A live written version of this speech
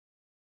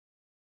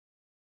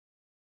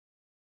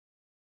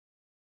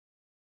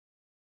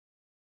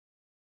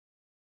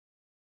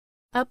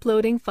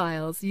Uploading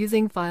files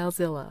using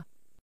FileZilla.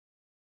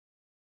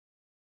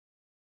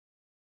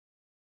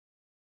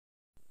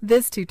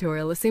 This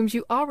tutorial assumes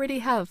you already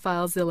have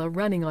FileZilla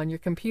running on your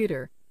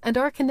computer and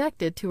are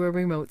connected to a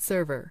remote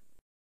server.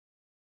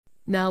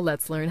 Now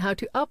let's learn how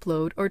to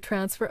upload or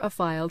transfer a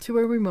file to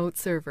a remote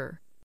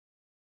server.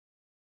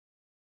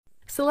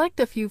 Select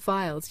a few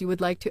files you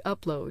would like to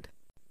upload.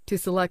 To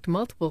select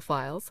multiple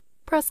files,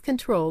 press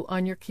Ctrl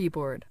on your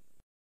keyboard.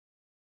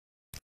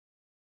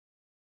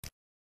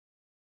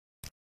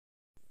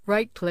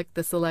 Right-click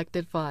the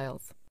selected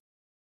files.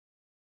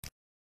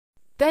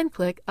 Then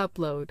click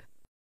Upload.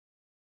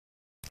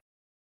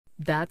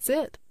 That's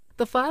it!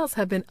 The files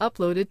have been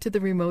uploaded to the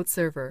remote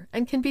server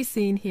and can be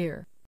seen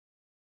here.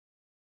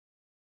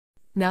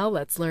 Now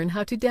let's learn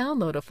how to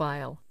download a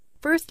file.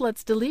 First,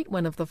 let's delete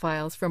one of the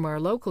files from our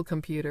local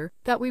computer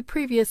that we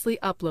previously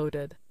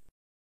uploaded.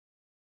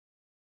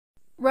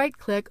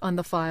 Right-click on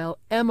the file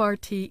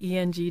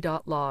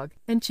mrteng.log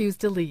and choose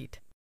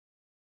Delete.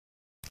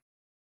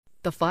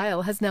 The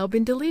file has now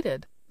been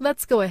deleted.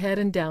 Let's go ahead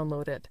and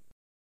download it.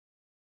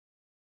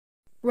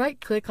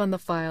 Right-click on the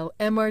file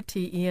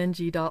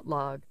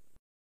mrteng.log.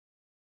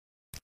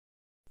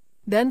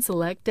 Then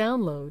select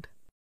Download.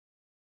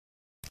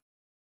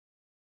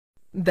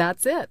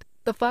 That's it!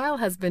 The file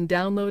has been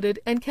downloaded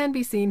and can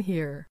be seen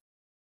here.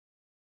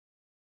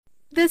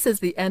 This is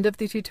the end of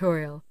the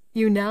tutorial.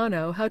 You now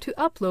know how to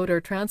upload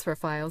or transfer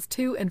files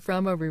to and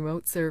from a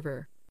remote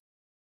server.